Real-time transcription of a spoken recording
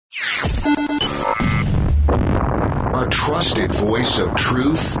trusted voice of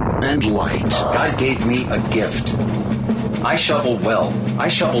truth and light. God gave me a gift. I shovel well. I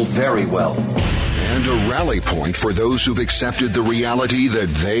shovel very well. And a rally point for those who've accepted the reality that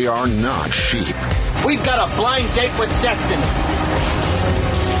they are not sheep. We've got a blind date with destiny.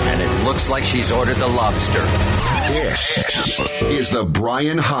 And it looks like she's ordered the lobster. This is the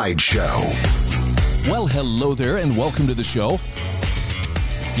Brian Hyde Show. Well, hello there, and welcome to the show.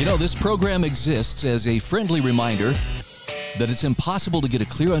 You know, this program exists as a friendly reminder that it's impossible to get a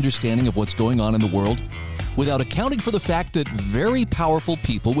clear understanding of what's going on in the world without accounting for the fact that very powerful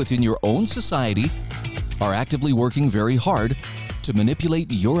people within your own society are actively working very hard to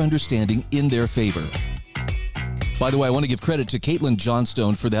manipulate your understanding in their favor. By the way, I want to give credit to Caitlin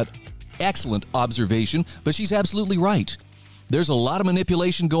Johnstone for that excellent observation, but she's absolutely right. There's a lot of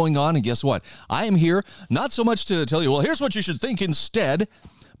manipulation going on, and guess what? I am here not so much to tell you, well, here's what you should think instead,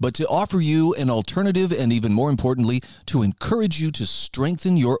 but to offer you an alternative and, even more importantly, to encourage you to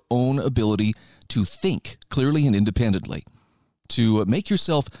strengthen your own ability to think clearly and independently, to make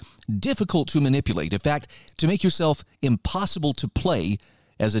yourself difficult to manipulate. In fact, to make yourself impossible to play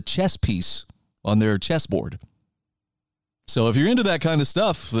as a chess piece on their chessboard. So if you're into that kind of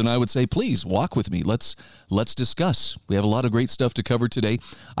stuff, then I would say, please walk with me. Let's discuss. We have a lot of great stuff to cover today.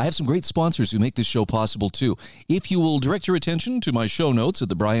 I have some great sponsors who make this show possible too. If you will direct your attention to my show notes at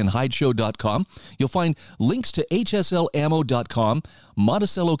thebrianhydeshow.com, you'll find links to hslammo.com,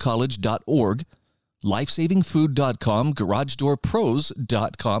 monticellocollege.org, lifesavingfood.com,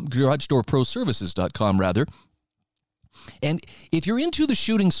 garagedoorpros.com, garagedoorproservices.com rather. And if you're into the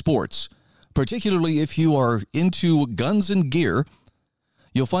shooting sports, particularly if you are into guns and gear,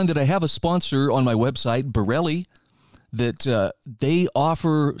 you'll find that I have a sponsor on my website, Borelli, that they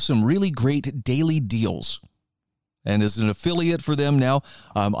offer some really great daily deals. And as an affiliate for them now,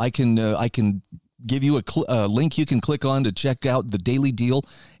 I can give you a link you can click on to check out the daily deal,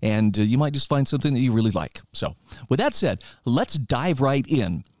 and you might just find something that you really like. So with that said, let's dive right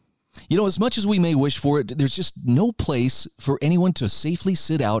in. You know, as much as we may wish for it, there's just no place for anyone to safely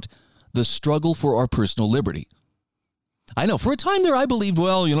sit out the struggle for our personal liberty. I know, for a time there, I believed,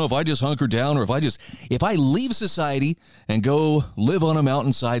 well, you know, if I just hunker down, or if I leave society and go live on a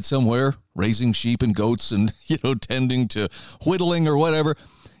mountainside somewhere, raising sheep and goats and, you know, tending to whittling or whatever,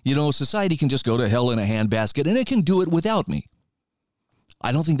 you know, society can just go to hell in a handbasket and it can do it without me.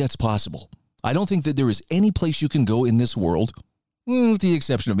 I don't think that's possible. I don't think that there is any place you can go in this world, with the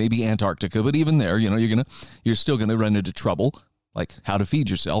exception of maybe Antarctica, but even there, you know, you're still going to run into trouble, like how to feed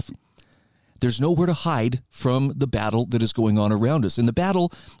yourself. There's nowhere to hide from the battle that is going on around us. And the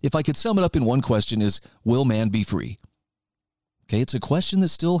battle, if I could sum it up in one question, is, will man be free? Okay, it's a question that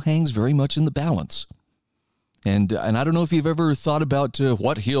still hangs very much in the balance. And I don't know if you've ever thought about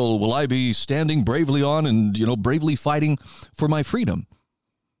what hill will I be standing bravely on and, you know, bravely fighting for my freedom.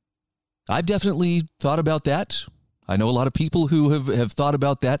 I've definitely thought about that. I know a lot of people who have thought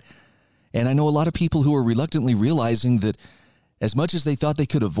about that. And I know a lot of people who are reluctantly realizing that as much as they thought they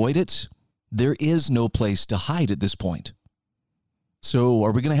could avoid it, there is no place to hide at this point. So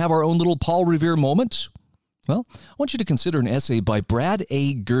are we going to have our own little Paul Revere moment? Well, I want you to consider an essay by Brad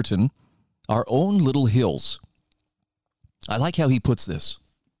A. Gurton, Our Own Little Hills. I like how he puts this.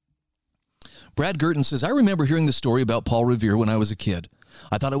 Brad Gurton says, I remember hearing the story about Paul Revere when I was a kid.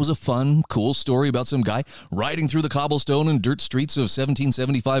 I thought it was a fun, cool story about some guy riding through the cobblestone and dirt streets of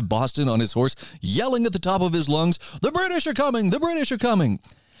 1775 Boston on his horse, yelling at the top of his lungs, "The British are coming! The British are coming!"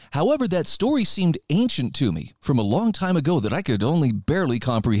 However, that story seemed ancient to me from a long time ago that I could only barely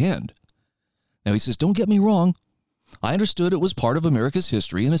comprehend. Now, he says, don't get me wrong. I understood it was part of America's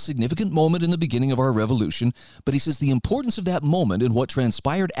history and a significant moment in the beginning of our revolution, but he says the importance of that moment and what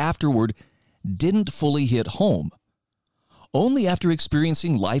transpired afterward didn't fully hit home. Only after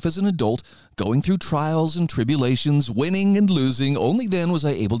experiencing life as an adult, going through trials and tribulations, winning and losing, only then was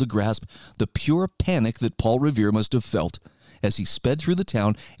I able to grasp the pure panic that Paul Revere must have felt as he sped through the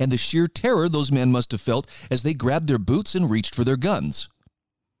town, and the sheer terror those men must have felt as they grabbed their boots and reached for their guns.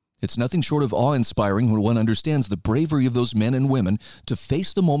 It's nothing short of awe-inspiring when one understands the bravery of those men and women to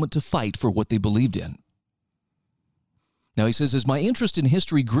face the moment to fight for what they believed in. Now, he says, as my interest in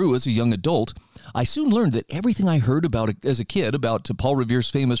history grew as a young adult, I soon learned that everything I heard about as a kid about Paul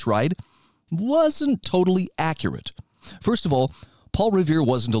Revere's famous ride wasn't totally accurate. First of all, Paul Revere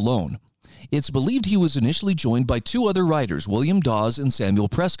wasn't alone. It's believed he was initially joined by two other riders, William Dawes and Samuel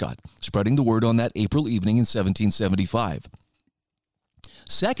Prescott, spreading the word on that April evening in 1775.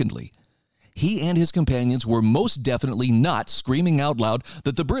 Secondly, he and his companions were most definitely not screaming out loud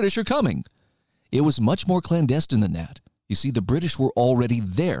that the British are coming. It was much more clandestine than that. You see, the British were already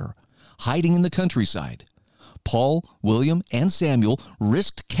there, hiding in the countryside. Paul, William, and Samuel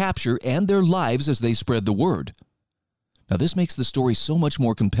risked capture and their lives as they spread the word. Now, this makes the story so much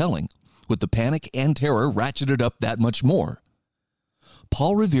more compelling, with the panic and terror ratcheted up that much more.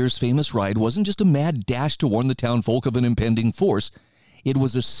 Paul Revere's famous ride wasn't just a mad dash to warn the townfolk of an impending force. It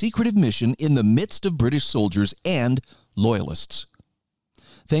was a secretive mission in the midst of British soldiers and loyalists.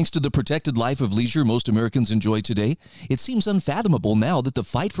 Thanks to the protected life of leisure most Americans enjoy today, it seems unfathomable now that the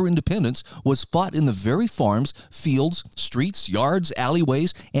fight for independence was fought in the very farms, fields, streets, yards,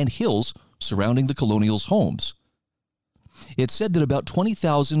 alleyways, and hills surrounding the colonials' homes. It's said that about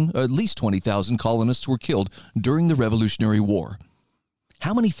 20,000, or at least 20,000 colonists were killed during the Revolutionary War.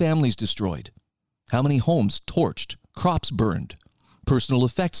 How many families destroyed? How many homes torched, crops burned, personal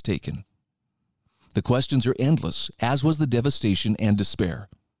effects taken? The questions are endless, as was the devastation and despair.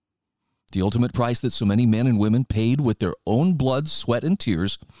 The ultimate price that so many men and women paid with their own blood, sweat, and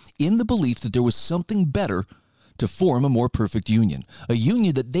tears in the belief that there was something better to form a more perfect union, a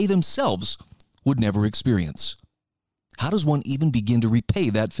union that they themselves would never experience. How does one even begin to repay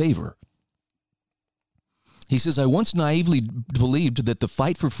that favor? He says, I once naively believed that the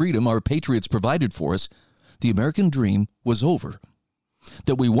fight for freedom our patriots provided for us, the American dream, was over.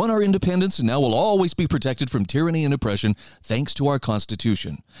 That we won our independence and now will always be protected from tyranny and oppression thanks to our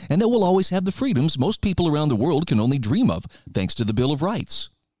Constitution, and that we'll always have the freedoms most people around the world can only dream of thanks to the Bill of Rights.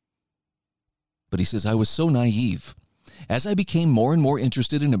 But he says, I was so naive. As I became more and more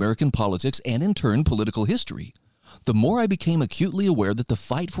interested in American politics and in turn political history, the more I became acutely aware that the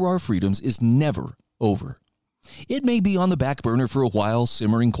fight for our freedoms is never over. It may be on the back burner for a while,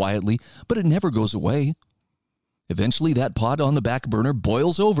 simmering quietly, but it never goes away. Eventually, that pot on the back burner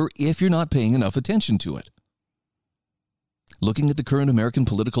boils over if you're not paying enough attention to it. Looking at the current American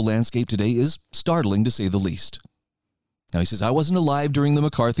political landscape today is startling, to say the least. Now, he says, I wasn't alive during the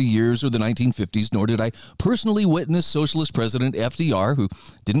McCarthy years or the 1950s, nor did I personally witness Socialist President FDR, who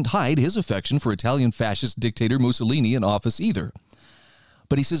didn't hide his affection for Italian fascist dictator Mussolini in office either.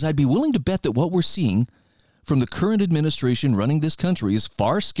 But he says, I'd be willing to bet that what we're seeing from the current administration running this country is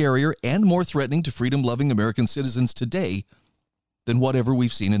far scarier and more threatening to freedom-loving American citizens today than whatever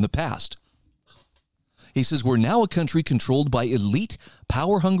we've seen in the past. He says, we're now a country controlled by elite,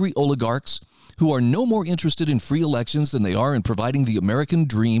 power-hungry oligarchs who are no more interested in free elections than they are in providing the American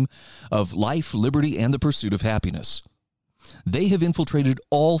dream of life, liberty, and the pursuit of happiness. They have infiltrated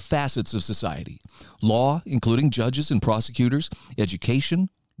all facets of society: law, including judges and prosecutors, education,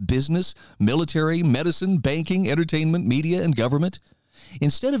 business, military, medicine, banking, entertainment, media, and government.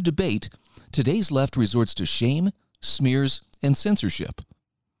 Instead of debate, today's left resorts to shame, smears, and censorship.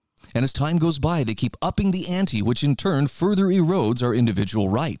 And as time goes by, they keep upping the ante, which in turn further erodes our individual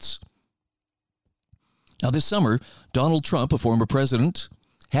rights. Now, this summer, Donald Trump, a former president,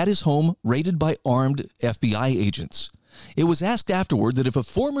 had his home raided by armed FBI agents. It was asked afterward that if a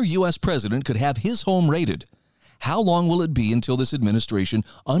former U.S. president could have his home raided, how long will it be until this administration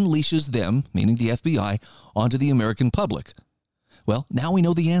unleashes them, meaning the FBI, onto the American public? Well, now we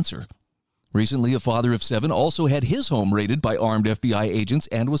know the answer. Recently, a father of 7 also had his home raided by armed FBI agents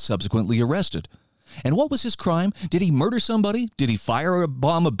and was subsequently arrested. And what was his crime? Did he murder somebody? Did he fire or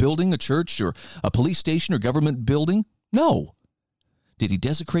bomb a building, a church, or a police station or government building? No. Did he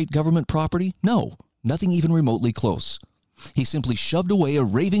desecrate government property? No, nothing even remotely close. He simply shoved away a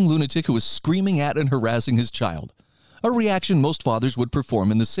raving lunatic who was screaming at and harassing his child, a reaction most fathers would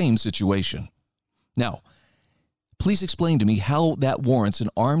perform in the same situation. Now, please explain to me how that warrants an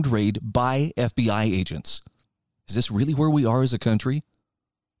armed raid by FBI agents. Is this really where we are as a country?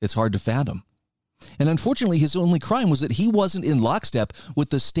 It's hard to fathom. And unfortunately, his only crime was that he wasn't in lockstep with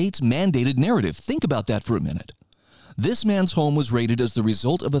the state's mandated narrative. Think about that for a minute. This man's home was raided as the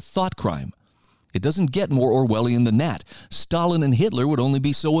result of a thought crime. It doesn't get more Orwellian than that. Stalin and Hitler would only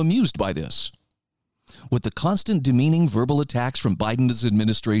be so amused by this. With the constant demeaning verbal attacks from Biden's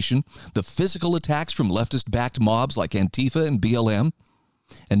administration, the physical attacks from leftist-backed mobs like Antifa and BLM,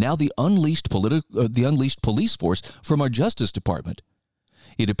 and now the unleashed police force from our Justice Department,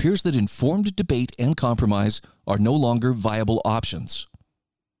 it appears that informed debate and compromise are no longer viable options.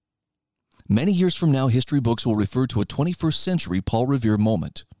 Many years from now, history books will refer to a 21st century Paul Revere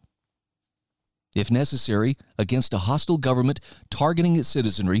moment. If necessary, against a hostile government targeting its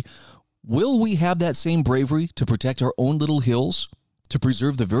citizenry, will we have that same bravery to protect our own little hills, to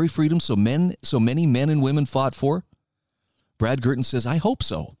preserve the very freedom so many men and women fought for? Brad Gurton says, I hope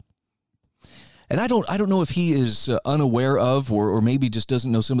so. And I don't know if he is unaware of or maybe just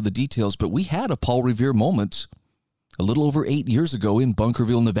doesn't know some of the details, but we had a Paul Revere moment a little over 8 years ago in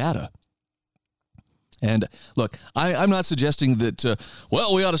Bunkerville, Nevada. And look, I'm not suggesting that,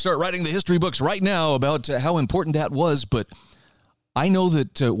 we ought to start writing the history books right now about how important that was. But I know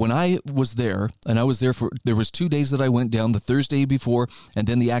that when I was there, and I was there there was 2 days that I went down, the Thursday before and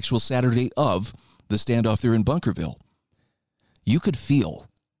then the actual Saturday of the standoff there in Bunkerville. You could feel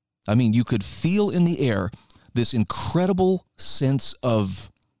in the air this incredible sense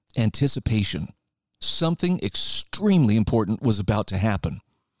of anticipation. Something extremely important was about to happen.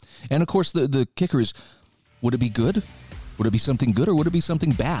 And of course, the kicker is, would it be good? Would it be something good, or would it be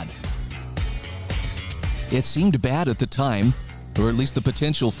something bad? It seemed bad at the time, or at least the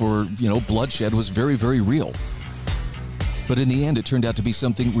potential for, bloodshed was very, very real. But in the end, it turned out to be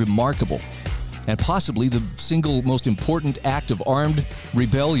something remarkable, and possibly the single most important act of armed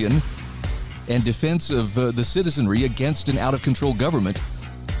rebellion and defense of the citizenry against an out-of-control government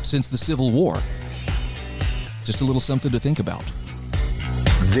since the Civil War. Just a little something to think about.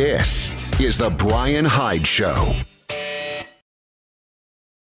 This is the Brian Hyde Show.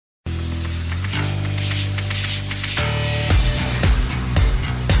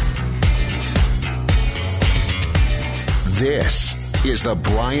 This is the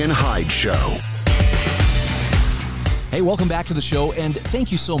Brian Hyde Show. Hey, welcome back to the show, and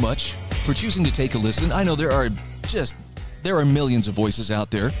thank you so much for choosing to take a listen. I know there are millions of voices out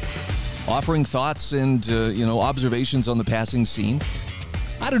there offering thoughts and, observations on the passing scene.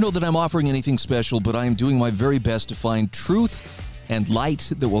 I don't know that I'm offering anything special, but I am doing my very best to find truth and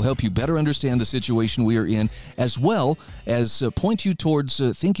light that will help you better understand the situation we are in, as well as point you towards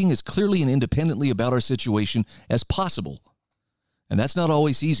thinking as clearly and independently about our situation as possible. And that's not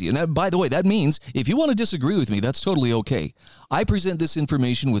always easy. And that, by the way, that means if you want to disagree with me, that's totally okay. I present this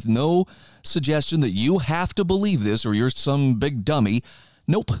information with no suggestion that you have to believe this or you're some big dummy.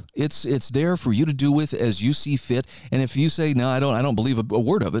 Nope. It's there for you to do with as you see fit. And if you say, no, I don't believe a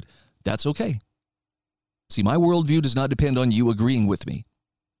word of it, that's okay. See, my worldview does not depend on you agreeing with me.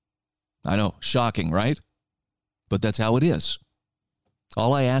 I know, shocking, right? But that's how it is.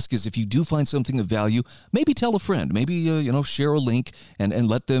 All I ask is if you do find something of value, maybe tell a friend, maybe, share a link and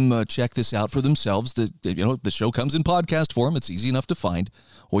let them check this out for themselves. The show comes in podcast form. It's easy enough to find.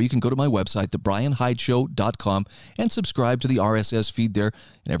 Or you can go to my website, thebrianhydeshow.com, and subscribe to the RSS feed there.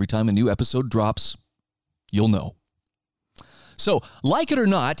 And every time a new episode drops, you'll know. So, like it or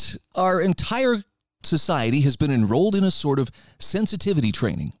not, our entire society has been enrolled in a sort of sensitivity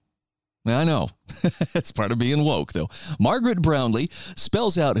training. I know. It's part of being woke, though. Margaret Brownlee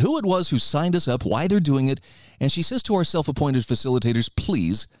spells out who it was who signed us up, why they're doing it, and she says to our self-appointed facilitators,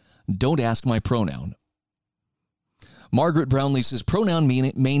 please don't ask my pronoun. Margaret Brownlee says, pronoun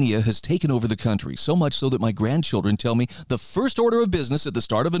mania has taken over the country, so much so that my grandchildren tell me the first order of business at the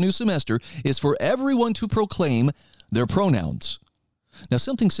start of a new semester is for everyone to proclaim their pronouns. Now,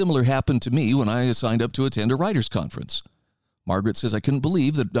 something similar happened to me when I signed up to attend a writers' conference. Margaret says, I couldn't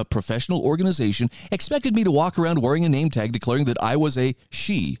believe that a professional organization expected me to walk around wearing a name tag declaring that I was a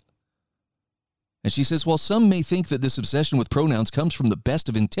she. And she says, while some may think that this obsession with pronouns comes from the best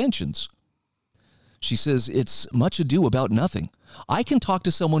of intentions, she says, it's much ado about nothing. I can talk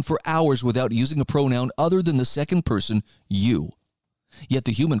to someone for hours without using a pronoun other than the second person, you. Yet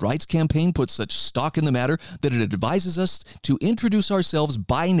the Human Rights Campaign puts such stock in the matter that it advises us to introduce ourselves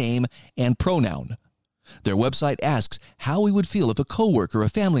by name and pronoun. Their website asks how we would feel if a coworker, a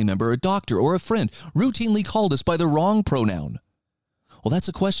family member, a doctor, or a friend routinely called us by the wrong pronoun. Well, that's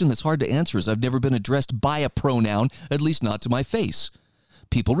a question that's hard to answer, as I've never been addressed by a pronoun, at least not to my face.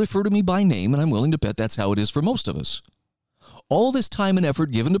 People refer to me by name, and I'm willing to bet that's how it is for most of us. All this time and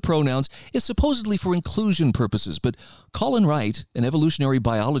effort given to pronouns is supposedly for inclusion purposes, but Colin Wright, an evolutionary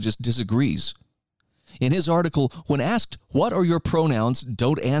biologist, disagrees. In his article, when asked, what are your pronouns,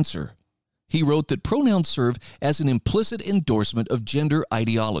 don't answer, he wrote that pronouns serve as an implicit endorsement of gender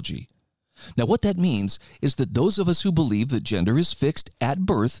ideology. Now, what that means is that those of us who believe that gender is fixed at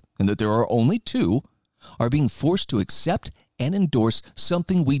birth and that there are only two are being forced to accept and endorse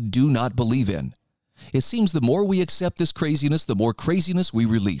something we do not believe in. It seems the more we accept this craziness, the more craziness we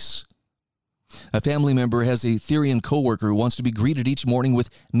release. A family member has a Therian coworker who wants to be greeted each morning with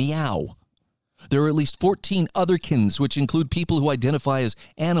meow. There are at least 14 otherkins, which include people who identify as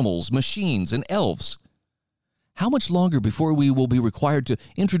animals, machines, and elves. How much longer before we will be required to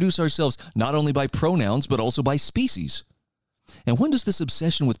introduce ourselves not only by pronouns, but also by species? And when does this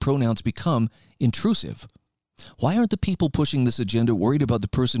obsession with pronouns become intrusive? Why aren't the people pushing this agenda worried about the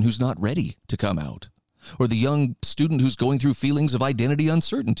person who's not ready to come out? Or the young student who's going through feelings of identity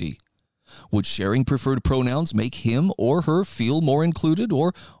uncertainty? Would sharing preferred pronouns make him or her feel more included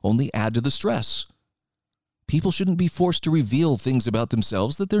or only add to the stress? People shouldn't be forced to reveal things about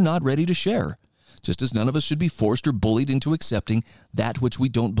themselves that they're not ready to share. just as none of us should be forced or bullied into accepting that which we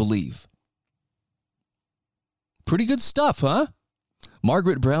don't believe. Pretty good stuff, huh?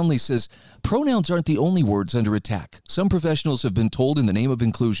 Margaret Brownlee says, pronouns aren't the only words under attack. Some professionals have been told in the name of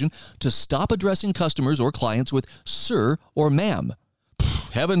inclusion to stop addressing customers or clients with sir or ma'am.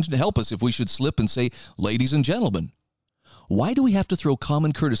 Heaven help us if we should slip and say ladies and gentlemen. Why do we have to throw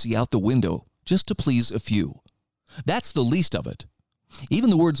common courtesy out the window just to please a few? That's the least of it. Even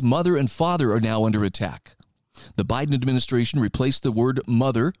the words mother and father are now under attack. The Biden administration replaced the word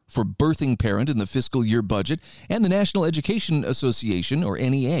mother for birthing parent in the fiscal year budget, and the National Education Association, or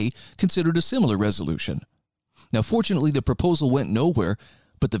NEA, considered a similar resolution. Now, fortunately, the proposal went nowhere,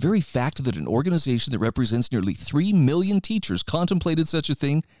 but the very fact that an organization that represents nearly 3 million teachers contemplated such a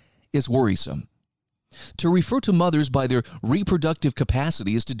thing is worrisome. To refer to mothers by their reproductive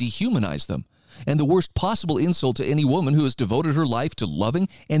capacity is to dehumanize them, and the worst possible insult to any woman who has devoted her life to loving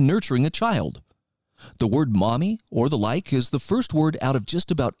and nurturing a child. The word mommy or the like is the first word out of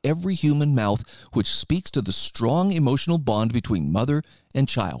just about every human mouth which speaks to the strong emotional bond between mother and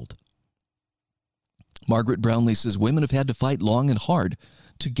child. Margaret Brownlee says women have had to fight long and hard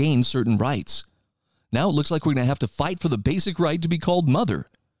to gain certain rights. Now it looks like we're going to have to fight for the basic right to be called mother.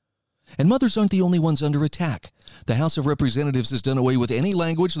 And mothers aren't the only ones under attack. The House of Representatives has done away with any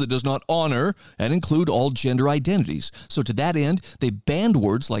language that does not honor and include all gender identities. So to that end, they banned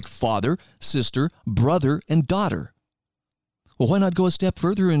words like father, sister, brother, and daughter. Well, why not go a step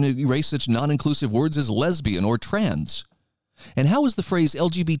further and erase such non-inclusive words as lesbian or trans? And how is the phrase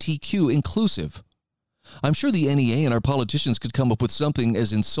LGBTQ inclusive? I'm sure the NEA and our politicians could come up with something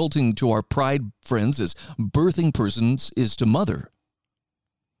as insulting to our pride friends as birthing persons is to mother.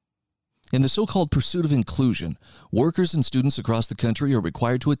 In the so-called pursuit of inclusion, workers and students across the country are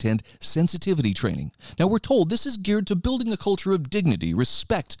required to attend sensitivity training. Now, we're told this is geared to building a culture of dignity,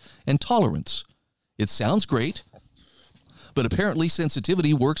 respect, and tolerance. It sounds great, but apparently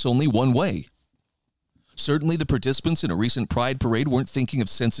sensitivity works only one way. Certainly, the participants in a recent Pride parade weren't thinking of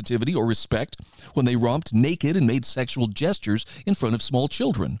sensitivity or respect when they romped naked and made sexual gestures in front of small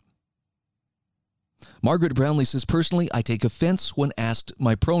children. Margaret Brownlee says, personally, I take offense when asked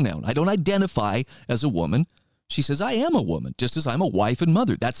my pronoun. I don't identify as a woman. She says, I am a woman, just as I'm a wife and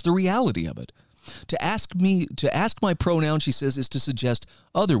mother. That's the reality of it. To ask my pronoun, she says, is to suggest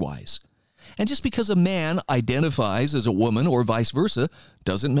otherwise. And just because a man identifies as a woman or vice versa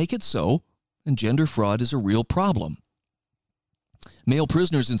doesn't make it so, and gender fraud is a real problem. Male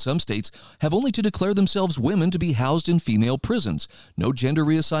prisoners in some states have only to declare themselves women to be housed in female prisons. No gender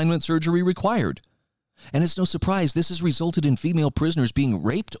reassignment surgery required. And it's no surprise this has resulted in female prisoners being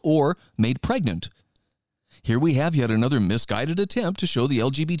raped or made pregnant. Here we have yet another misguided attempt to show the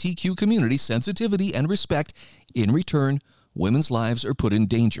LGBTQ community sensitivity and respect. In return, women's lives are put in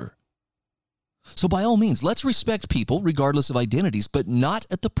danger. So by all means, let's respect people regardless of identities, but not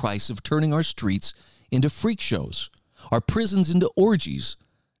at the price of turning our streets into freak shows, our prisons into orgies,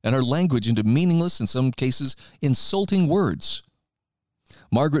 and our language into meaningless, in some cases, insulting words.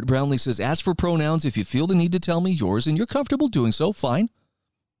 Margaret Brownlee says, as for pronouns, if you feel the need to tell me yours and you're comfortable doing so, fine.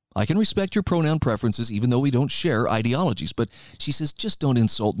 I can respect your pronoun preferences even though we don't share ideologies. But she says, just don't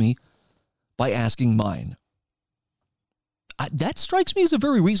insult me by asking mine. That strikes me as a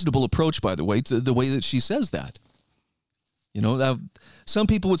very reasonable approach, by the way, to the way that she says that. You know, some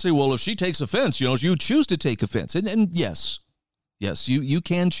people would say, well, if she takes offense, you choose to take offense. And yes, you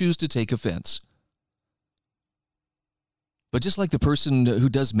can choose to take offense. But just like the person who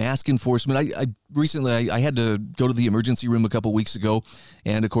does mask enforcement, I recently had to go to the emergency room a couple weeks ago.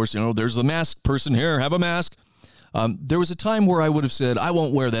 And, of course, there's the mask person here. Have a mask. There was a time where I would have said, I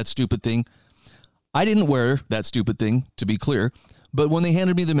won't wear that stupid thing. I didn't wear that stupid thing, to be clear. But when they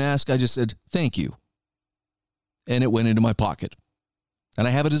handed me the mask, I just said, thank you. And it went into my pocket. And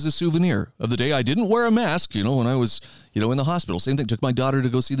I have it as a souvenir of the day I didn't wear a mask, when I was, in the hospital. Same thing. Took my daughter to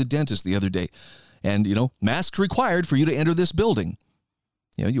go see the dentist the other day. And, masks required for you to enter this building.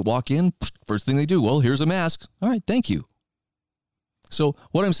 You walk in, first thing they do, well, here's a mask. All right, thank you. So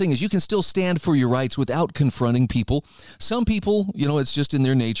what I'm saying is you can still stand for your rights without confronting people. Some people, it's just in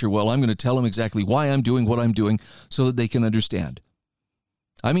their nature. Well, I'm going to tell them exactly why I'm doing what I'm doing so that they can understand.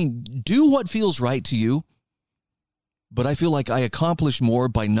 I mean, do what feels right to you. But I feel like I accomplish more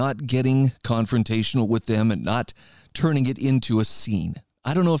by not getting confrontational with them and not turning it into a scene.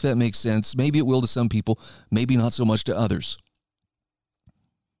 I don't know if that makes sense. Maybe it will to some people, maybe not so much to others.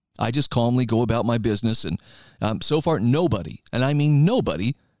 I just calmly go about my business, and so far nobody, and I mean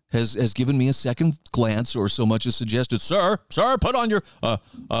nobody, has given me a second glance or so much as suggested, sir, put on your,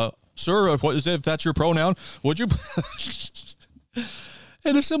 sir, what is it, if that's your pronoun, would you?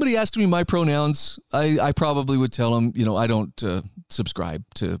 And if somebody asked me my pronouns, I probably would tell them, I don't subscribe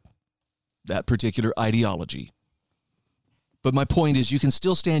to that particular ideology. But my point is, you can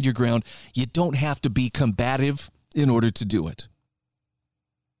still stand your ground. You don't have to be combative in order to do it.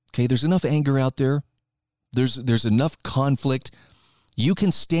 Okay, there's enough anger out there. There's enough conflict. You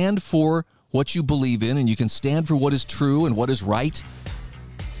can stand for what you believe in, and you can stand for what is true and what is right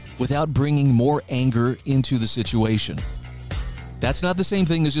without bringing more anger into the situation. That's not the same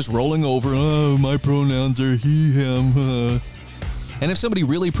thing as just rolling over, oh, my pronouns are he, him. And if somebody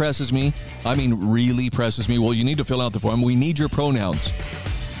really presses me, well, you need to fill out the form. We need your pronouns.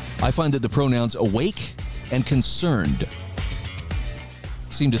 I find that the pronouns awake and concerned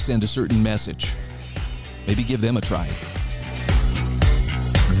seem to send a certain message. Maybe give them a try.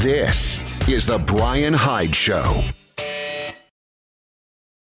 This is the Brian Hyde Show.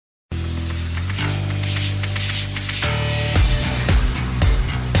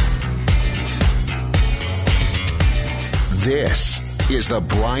 This is the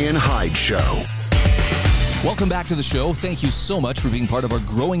Brian Hyde Show. Welcome back to the show. Thank you so much for being part of our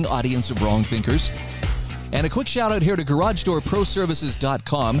growing audience of wrong thinkers. And a quick shout out here to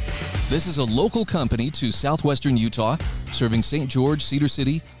GarageDoorProServices.com. This is a local company to southwestern Utah, serving St. George, Cedar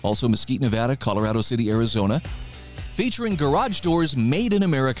City, also Mesquite, Nevada, Colorado City, Arizona, featuring garage doors made in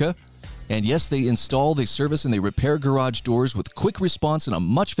America. And yes, they install, they service, and they repair garage doors with quick response and a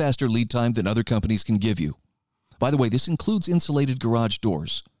much faster lead time than other companies can give you. By the way, this includes insulated garage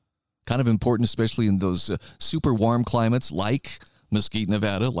doors. Kind of important, especially in those super warm climates like Mesquite,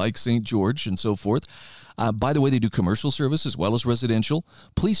 Nevada, like St. George, and so forth. By the way, they do commercial service as well as residential.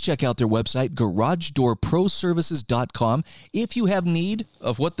 Please check out their website, GarageDoorProServices.com. If you have need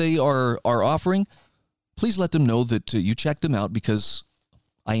of what they are offering, please let them know that you checked them out because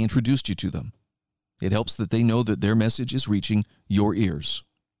I introduced you to them. It helps that they know that their message is reaching your ears.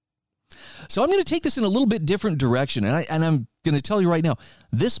 So I'm going to take this in a little bit different direction, and I'm going to tell you right now,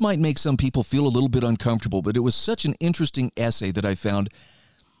 this might make some people feel a little bit uncomfortable, but it was such an interesting essay that I found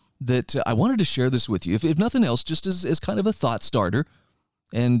that I wanted to share this with you, if nothing else, just as kind of a thought starter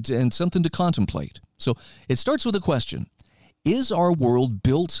and something to contemplate. So it starts with a question. Is our world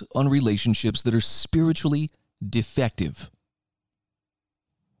built on relationships that are spiritually defective?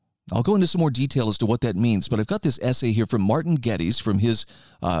 I'll go into some more detail as to what that means, but I've got this essay here from Martin Geddes from his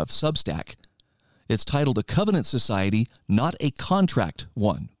Substack. It's titled A Covenant Society, Not a Contract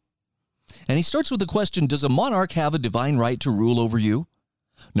One. And he starts with the question, does a monarch have a divine right to rule over you?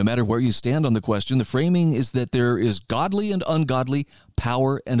 No matter where you stand on the question, the framing is that there is godly and ungodly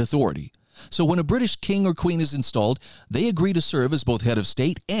power and authority. So when a British king or queen is installed, they agree to serve as both head of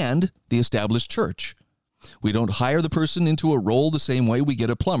state and the established church. We don't hire the person into a role the same way we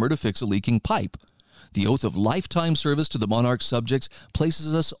get a plumber to fix a leaking pipe. The oath of lifetime service to the monarch's subjects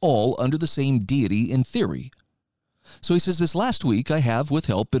places us all under the same deity in theory. So he says, this last week I have, with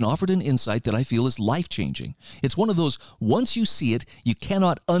help, been offered an insight that I feel is life-changing. It's one of those, once you see it, you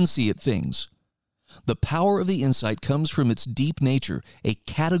cannot unsee it things. The power of the insight comes from its deep nature, a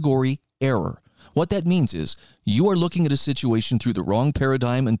category error. What that means is you are looking at a situation through the wrong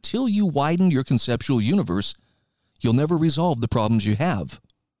paradigm. Until you widen your conceptual universe, you'll never resolve the problems you have.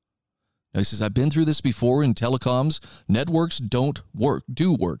 Now he says, I've been through this before in telecoms. Networks do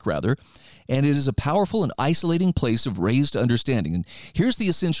work, and it is a powerful and isolating place of raised understanding. And here's the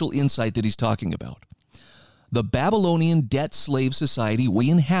essential insight that he's talking about. The Babylonian debt slave society we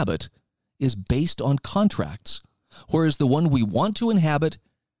inhabit is based on contracts, whereas the one we want to inhabit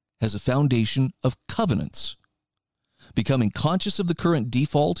has a foundation of covenants. Becoming conscious of the current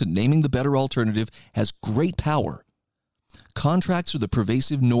default and naming the better alternative has great power. Contracts are the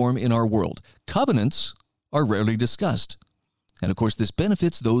pervasive norm in our world. Covenants are rarely discussed. And of course, this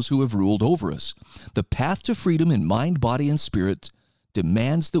benefits those who have ruled over us. The path to freedom in mind, body, and spirit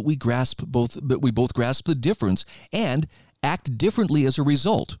demands that we both grasp the difference and act differently as a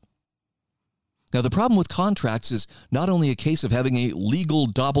result. Now, the problem with contracts is not only a case of having a legal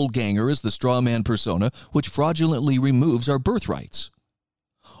doppelganger as the straw man persona, which fraudulently removes our birthrights.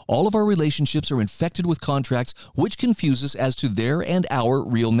 All of our relationships are infected with contracts, which confuse us as to their and our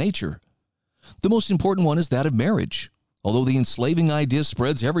real nature. The most important one is that of marriage, although the enslaving idea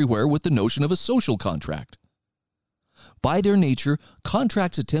spreads everywhere with the notion of a social contract. By their nature,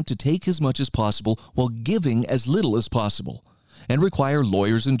 contracts attempt to take as much as possible while giving as little as possible, and require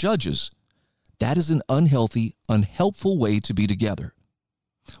lawyers and judges. That is an unhealthy, unhelpful way to be together.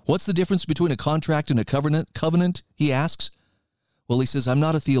 What's the difference between a contract and a covenant, he asks. Well, he says, I'm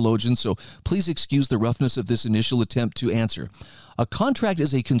not a theologian, so please excuse the roughness of this initial attempt to answer. A contract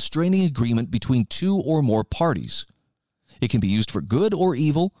is a constraining agreement between two or more parties. It can be used for good or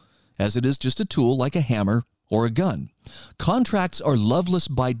evil, as it is just a tool like a hammer or a gun. Contracts are loveless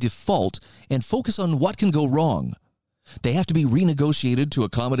by default and focus on what can go wrong. They have to be renegotiated to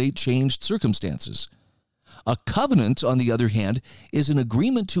accommodate changed circumstances. A covenant, on the other hand, is an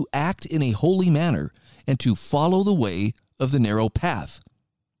agreement to act in a holy manner and to follow the way of the narrow path.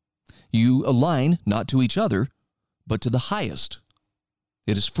 You align not to each other, but to the highest.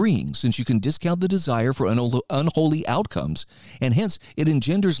 It is freeing, since you can discount the desire for unholy outcomes, and hence it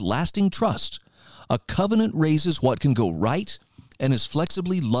engenders lasting trust. A covenant raises what can go right and is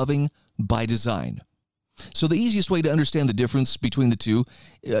flexibly loving by design. So the easiest way to understand the difference between the two,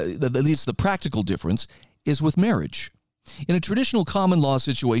 at least the practical difference, is with marriage. In a traditional common law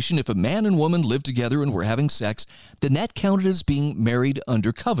situation, if a man and woman live together and were having sex, then that counted as being married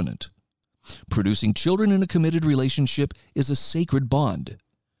under covenant. Producing children in a committed relationship is a sacred bond.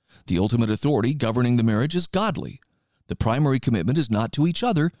 The ultimate authority governing the marriage is godly. The primary commitment is not to each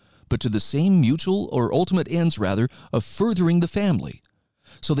other, but to the same mutual or ultimate ends, rather, of furthering the family.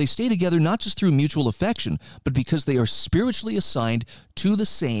 So they stay together not just through mutual affection, but because they are spiritually assigned to the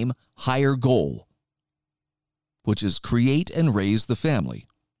same higher goal, which is create and raise the family.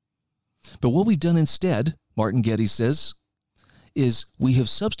 But what we've done instead, Martin Getty says, is we have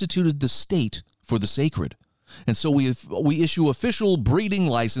substituted the state for the sacred. And so we issue official breeding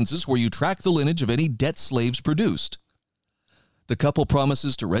licenses where you track the lineage of any debt slaves produced. The couple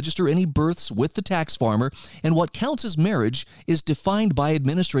promises to register any births with the tax farmer, and what counts as marriage is defined by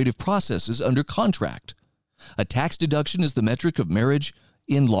administrative processes under contract. A tax deduction is the metric of marriage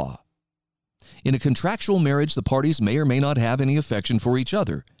in law. In a contractual marriage, the parties may or may not have any affection for each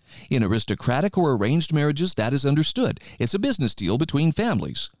other. In aristocratic or arranged marriages, that is understood. It's a business deal between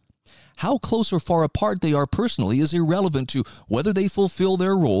families. How close or far apart they are personally is irrelevant to whether they fulfill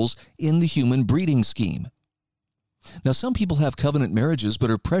their roles in the human breeding scheme. Now, some people have covenant marriages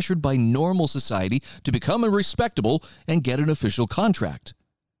but are pressured by normal society to become respectable and get an official contract.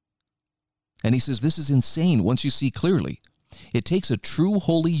 And he says this is insane once you see clearly. It takes a true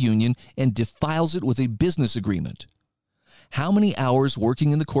holy union and defiles it with a business agreement. How many hours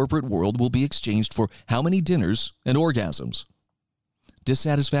working in the corporate world will be exchanged for how many dinners and orgasms?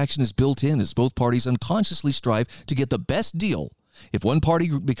 Dissatisfaction is built in as both parties unconsciously strive to get the best deal. If one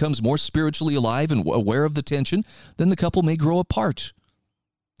party becomes more spiritually alive and aware of the tension, then the couple may grow apart.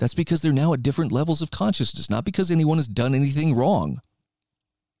 That's because they're now at different levels of consciousness, not because anyone has done anything wrong.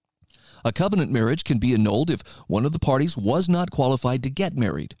 A covenant marriage can be annulled if one of the parties was not qualified to get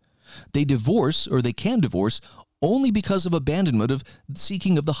married. They can divorce only because of abandonment of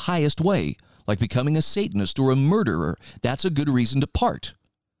seeking of the highest way, like becoming a Satanist or a murderer. That's a good reason to part.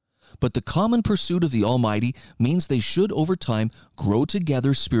 But the common pursuit of the Almighty means they should over time grow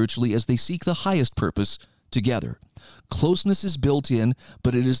together spiritually as they seek the highest purpose together. Closeness is built in,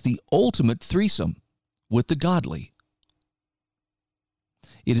 but it is the ultimate threesome with the godly.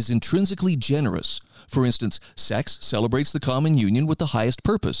 It is intrinsically generous. For instance, sex celebrates the common union with the highest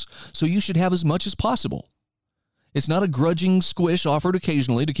purpose, so you should have as much as possible. It's not a grudging squish offered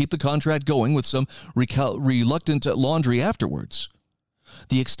occasionally to keep the contract going with some reluctant laundry afterwards.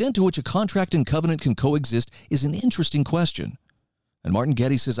 The extent to which a contract and covenant can coexist is an interesting question. And Martin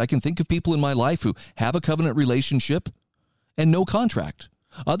Getty says, I can think of people in my life who have a covenant relationship and no contract.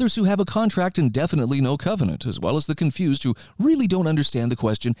 Others who have a contract and definitely no covenant, as well as the confused who really don't understand the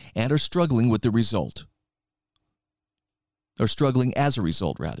question and are struggling with the result. Or struggling as a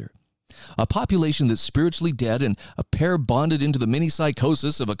result, rather. A population that's spiritually dead and a pair bonded into the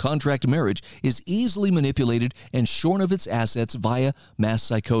mini-psychosis of a contract marriage is easily manipulated and shorn of its assets via mass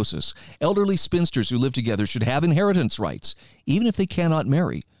psychosis. Elderly spinsters who live together should have inheritance rights, even if they cannot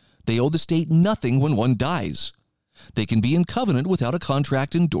marry. They owe the state nothing when one dies. They can be in covenant without a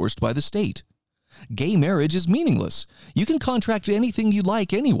contract endorsed by the state. Gay marriage is meaningless. You can contract anything you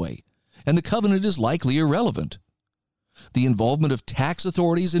like anyway, and the covenant is likely irrelevant. The involvement of tax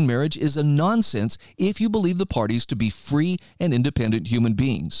authorities in marriage is a nonsense if you believe the parties to be free and independent human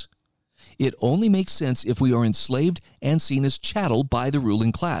beings. It only makes sense if we are enslaved and seen as chattel by the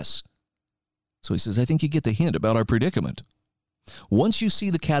ruling class. So he says, I think you get the hint about our predicament. Once you see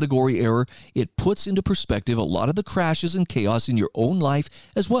the category error, it puts into perspective a lot of the crashes and chaos in your own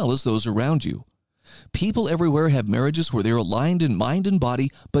life as well as those around you. People everywhere have marriages where they're aligned in mind and body,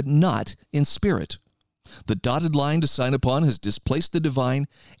 but not in spirit. The dotted line to sign upon has displaced the divine,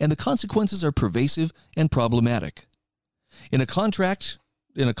 and the consequences are pervasive and problematic. In a contract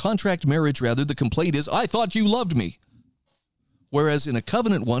marriage, the complaint is, I thought you loved me. Whereas in a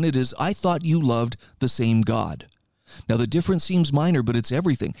covenant one, it is, I thought you loved the same God. Now, the difference seems minor, but it's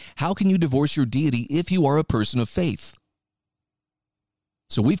everything. How can you divorce your deity if you are a person of faith?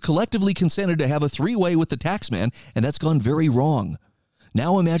 So we've collectively consented to have a three-way with the taxman, and that's gone very wrong.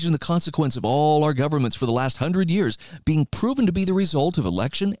 Now imagine the consequence of all our governments for the last 100 years being proven to be the result of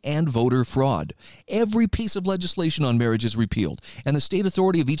election and voter fraud. Every piece of legislation on marriage is repealed, and the state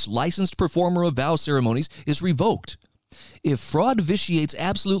authority of each licensed performer of vow ceremonies is revoked. If fraud vitiates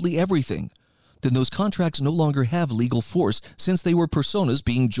absolutely everything, then those contracts no longer have legal force since they were personas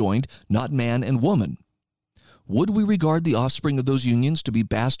being joined, not man and woman. Would we regard the offspring of those unions to be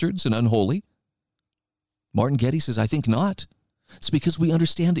bastards and unholy? Martin Getty says, I think not. It's because we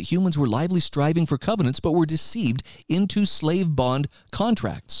understand that humans were lively striving for covenants, but were deceived into slave bond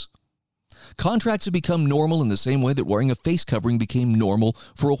contracts. Contracts have become normal in the same way that wearing a face covering became normal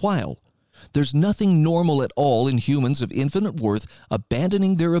for a while. There's nothing normal at all in humans of infinite worth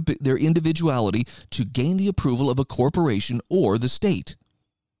abandoning their individuality to gain the approval of a corporation or the state.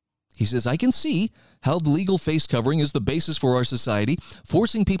 He says, I can see how the legal face covering is the basis for our society,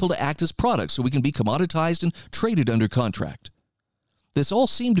 forcing people to act as products so we can be commoditized and traded under contract. This all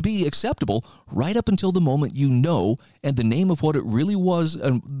seemed to be acceptable right up until the moment you know, and the name of what it really was,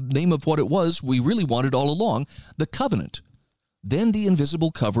 we really wanted all along, the covenant. Then the invisible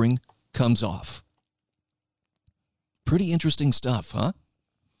covering comes off. Pretty interesting stuff, huh?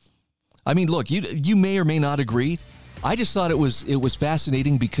 I mean, look, you may or may not agree. I just thought it was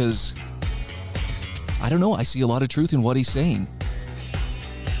fascinating because, I don't know, I see a lot of truth in what he's saying.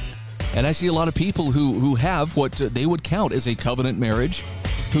 And I see a lot of people who have what they would count as a covenant marriage,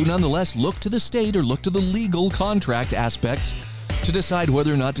 who nonetheless look to the state or look to the legal contract aspects to decide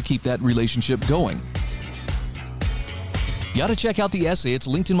whether or not to keep that relationship going. You ought to check out the essay. It's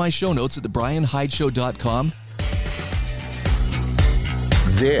linked in my show notes at thebrianhydeshow.com.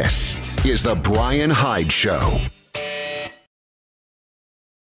 This is The Brian Hyde Show.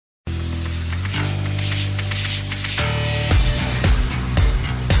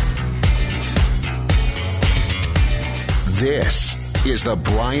 This is The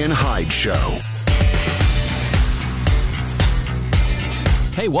Brian Hyde Show.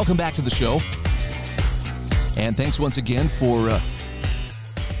 Hey, welcome back to the show. And thanks once again for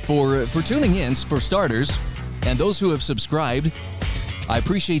tuning in, for starters. And those who have subscribed, I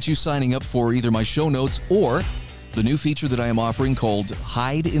appreciate you signing up for either my show notes or the new feature that I am offering called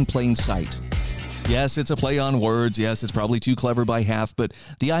Hide in Plain Sight. Yes, it's a play on words. Yes, it's probably too clever by half, but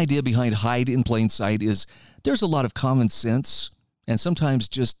the idea behind Hide in Plain Sight is there's a lot of common sense and sometimes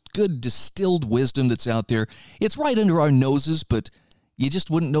just good distilled wisdom that's out there. It's right under our noses, but you just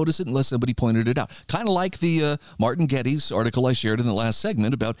wouldn't notice it unless somebody pointed it out. Kind of like the Martin Getty's article I shared in the last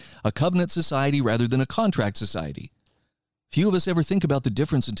segment about a covenant society rather than a contract society. Few of us ever think about the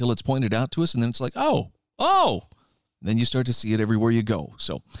difference until it's pointed out to us, and then it's like, oh. Then you start to see it everywhere you go.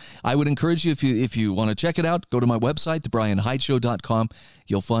 So I would encourage you, if you want to check it out, go to my website, thebrianhydeshow.com.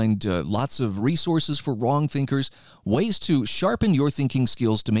 You'll find lots of resources for wrong thinkers, ways to sharpen your thinking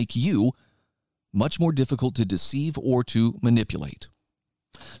skills to make you much more difficult to deceive or to manipulate.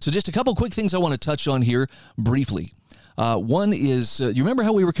 So just a couple quick things I want to touch on here briefly. One is, you remember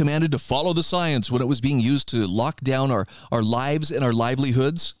how we were commanded to follow the science when it was being used to lock down our lives and our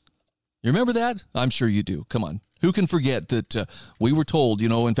livelihoods? You remember that? I'm sure you do. Come on. Who can forget that we were told,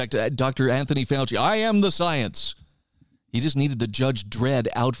 in fact, Dr. Anthony Fauci, I am the science. He just needed the Judge Dredd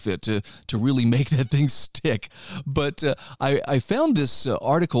outfit to really make that thing stick. But I found this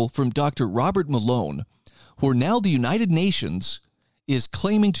article from Dr. Robert Malone, where now the United Nations is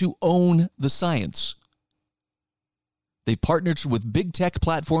claiming to own the science. They've partnered with big tech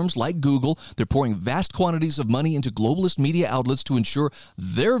platforms like Google. They're pouring vast quantities of money into globalist media outlets to ensure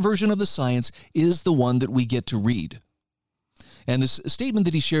their version of the science is the one that we get to read. And this statement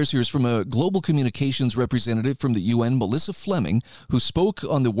that he shares here is from a global communications representative from the UN, Melissa Fleming, who spoke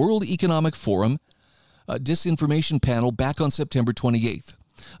on the World Economic Forum disinformation panel back on September 28th.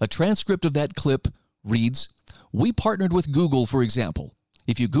 A transcript of that clip reads, "We partnered with Google, for example.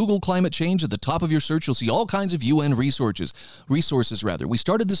 If you Google climate change at the top of your search, you'll see all kinds of UN resources. We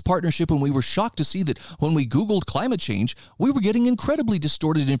started this partnership when we were shocked to see that when we Googled climate change, we were getting incredibly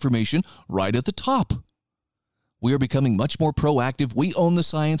distorted information right at the top. We are becoming much more proactive. We own the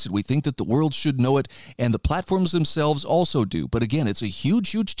science, and we think that the world should know it, and the platforms themselves also do. But again, it's a huge,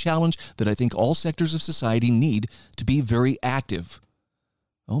 huge challenge that I think all sectors of society need to be very active."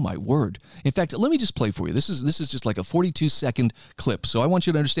 Oh, my word. In fact, let me just play for you. This is just like a 42-second clip, so I want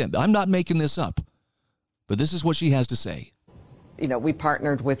you to understand. I'm not making this up, but this is what she has to say. We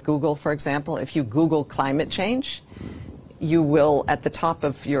partnered with Google, for example. If you Google climate change, you will, at the top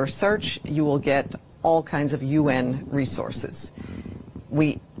of your search, you will get all kinds of UN resources.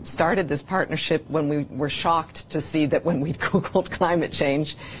 We started this partnership when we were shocked to see that when we Googled climate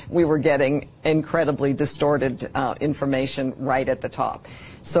change, we were getting incredibly distorted information right at the top.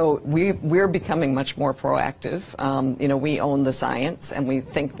 So we're becoming much more proactive. We own the science, and we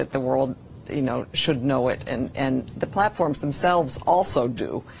think that the world, should know it, and the platforms themselves also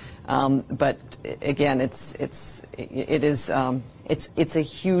do. But again, it's a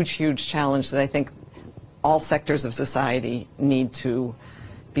huge challenge that I think all sectors of society need to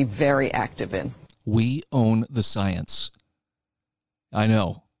be very active in. We own the science. I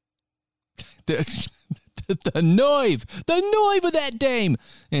know. The noive of that dame.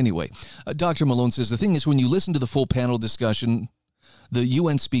 Anyway, Dr. Malone says the thing is, when you listen to the full panel discussion, the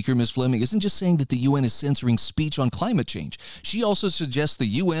UN speaker, Ms. Fleming, isn't just saying that the UN is censoring speech on climate change. She also suggests the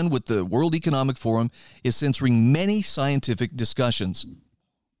UN with the World Economic Forum is censoring many scientific discussions,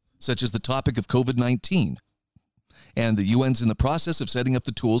 such as the topic of COVID-19. And the UN's in the process of setting up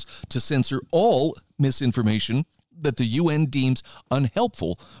the tools to censor all misinformation that the UN deems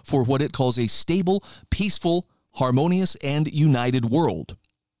unhelpful for what it calls a stable, peaceful, harmonious, and united world.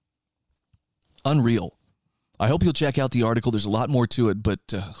 Unreal. I hope you'll check out the article. There's a lot more to it, but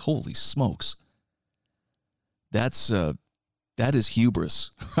holy smokes. That is hubris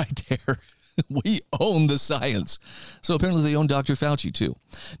right there. We own the science. So apparently they own Dr. Fauci too.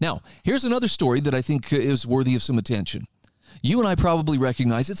 Now, here's another story that I think is worthy of some attention. You and I probably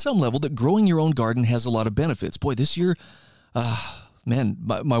recognize at some level that growing your own garden has a lot of benefits. Boy, this year,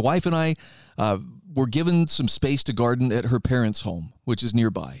 my wife and I were given some space to garden at her parents' home, which is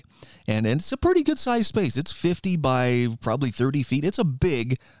nearby. And it's a pretty good sized space. It's 50 by probably 30 feet. It's a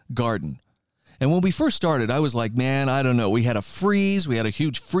big garden. And when we first started, I was like, man, I don't know. We had a freeze. We had a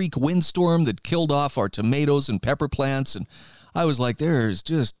huge freak windstorm that killed off our tomatoes and pepper plants. And I was like, there's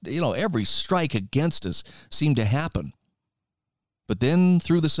just, every strike against us seemed to happen. But then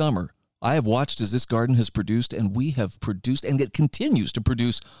through the summer, I have watched as this garden has produced, and we have produced, and it continues to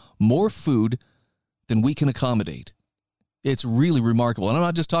produce more food than we can accommodate. It's really remarkable. And I'm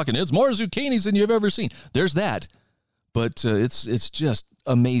not just talking, it's more zucchinis than you've ever seen. There's that. But it's just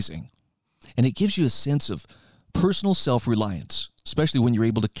amazing. And it gives you a sense of personal self-reliance, especially when you're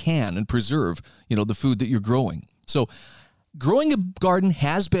able to can and preserve, the food that you're growing. So growing a garden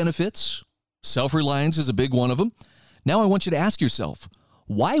has benefits. Self-reliance is a big one of them. Now I want you to ask yourself,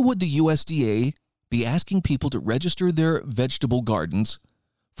 why would the USDA be asking people to register their vegetable gardens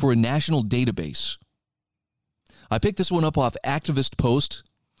for a national database? I picked this one up off Activist Post,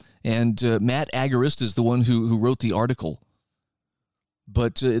 and Matt Agarist is the one who wrote the article.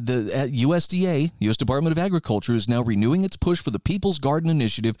 But the USDA, U.S. Department of Agriculture, is now renewing its push for the People's Garden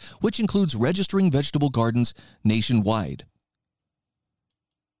Initiative, which includes registering vegetable gardens nationwide.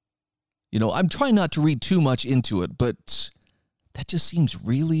 I'm trying not to read too much into it, but that just seems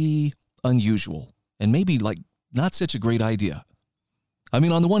really unusual and maybe not such a great idea. I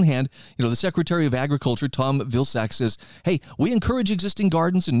mean, on the one hand, the Secretary of Agriculture, Tom Vilsack, says, hey, we encourage existing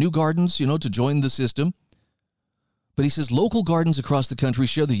gardens and new gardens, to join the system. But he says local gardens across the country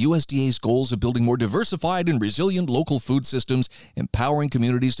share the USDA's goals of building more diversified and resilient local food systems, empowering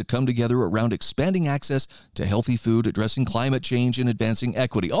communities to come together around expanding access to healthy food, addressing climate change, and advancing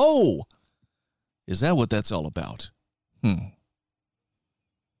equity. Oh, is that what that's all about?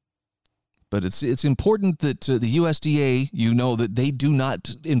 But it's important that the USDA, that they do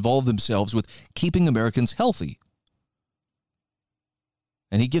not involve themselves with keeping Americans healthy.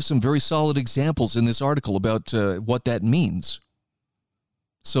 And he gives some very solid examples in this article about what that means.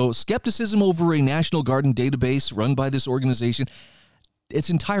 So skepticism over a national garden database run by this organization, it's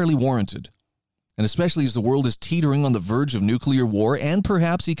entirely warranted. And especially as the world is teetering on the verge of nuclear war and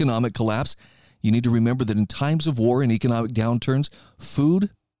perhaps economic collapse, you need to remember that in times of war and economic downturns, food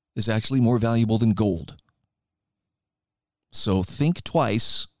is actually more valuable than gold. So think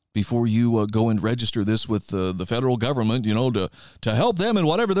twice before you go and register this with the federal government, to help them in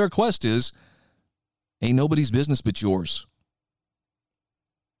whatever their quest is. Ain't nobody's business but yours.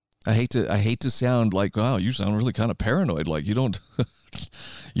 I hate to sound like, wow, you sound really kind of paranoid, like you don't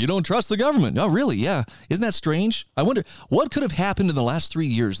trust the government. Oh, really? Yeah. Isn't that strange? I wonder what could have happened in the last 3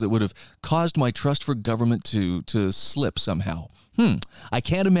 years that would have caused my trust for government to slip somehow. I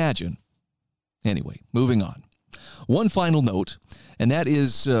can't imagine. Anyway, moving on. One final note, and that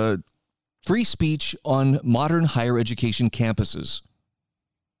is free speech on modern higher education campuses.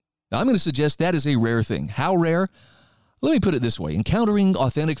 Now, I'm going to suggest that is a rare thing. How rare? Let me put it this way. Encountering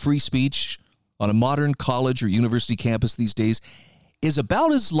authentic free speech on a modern college or university campus these days is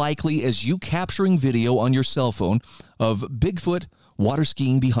about as likely as you capturing video on your cell phone of Bigfoot water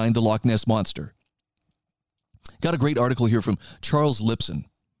skiing behind the Loch Ness Monster. Got a great article here from Charles Lipson.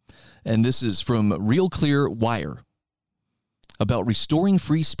 And this is from Real Clear Wire about restoring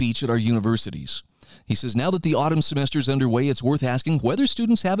free speech at our universities. He says, now that the autumn semester is underway, it's worth asking whether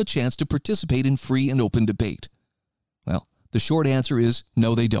students have a chance to participate in free and open debate. Well, the short answer is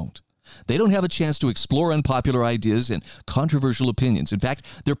no, they don't. They don't have a chance to explore unpopular ideas and controversial opinions. In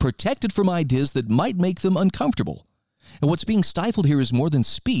fact, they're protected from ideas that might make them uncomfortable. And what's being stifled here is more than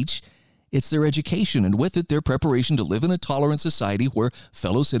speech. It's their education, and with it, their preparation to live in a tolerant society where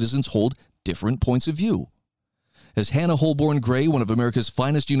fellow citizens hold different points of view. As Hannah Holborn Gray, one of America's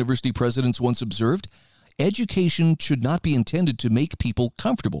finest university presidents, once observed, education should not be intended to make people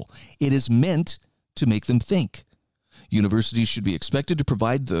comfortable. It is meant to make them think. Universities should be expected to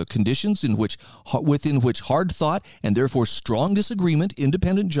provide the conditions within which hard thought and therefore strong disagreement,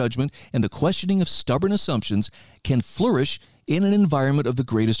 independent judgment, and the questioning of stubborn assumptions can flourish in an environment of the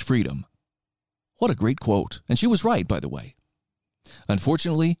greatest freedom. What a great quote. And she was right, by the way.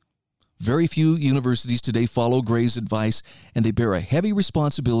 Unfortunately, very few universities today follow Gray's advice, and they bear a heavy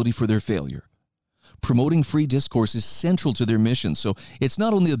responsibility for their failure. Promoting free discourse is central to their mission, so it's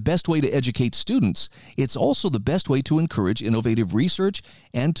not only the best way to educate students, it's also the best way to encourage innovative research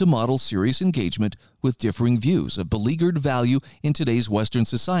and to model serious engagement with differing views, a beleaguered value in today's Western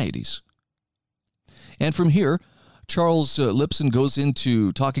societies. And from here, Charles Lipson goes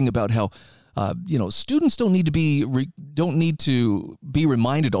into talking about how students don't need to be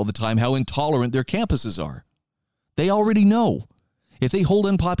reminded all the time how intolerant their campuses are. They already know. If they hold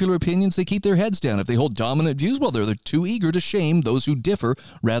unpopular opinions, they keep their heads down. If they hold dominant views, well, they're too eager to shame those who differ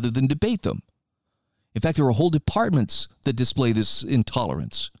rather than debate them. In fact, there are whole departments that display this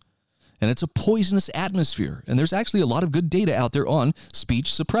intolerance. And it's a poisonous atmosphere. And there's actually a lot of good data out there on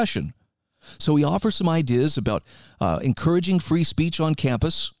speech suppression. So we offer some ideas about encouraging free speech on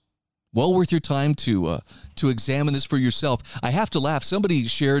campus. Well worth your time to examine this for yourself. I have to laugh. Somebody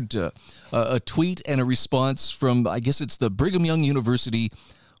shared a tweet and a response from, I guess it's the Brigham Young University,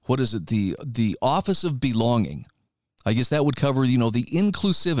 the Office of Belonging. I guess that would cover, the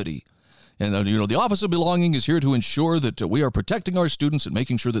inclusivity. And, the Office of Belonging is here to ensure that we are protecting our students and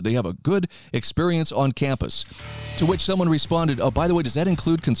making sure that they have a good experience on campus. To which someone responded, oh, by the way, does that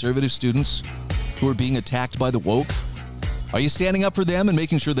include conservative students who are being attacked by the woke? Are you standing up for them and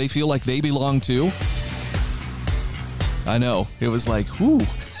making sure they feel like they belong too? I know. It was like, whoo.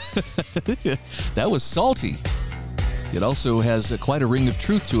 That was salty. It also has quite a ring of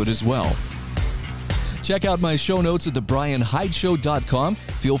truth to it as well. Check out my show notes at thebrianhydeshow.com.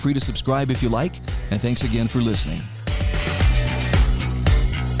 Feel free to subscribe if you like. And thanks again for listening.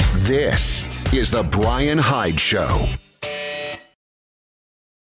 This is The Brian Hyde Show.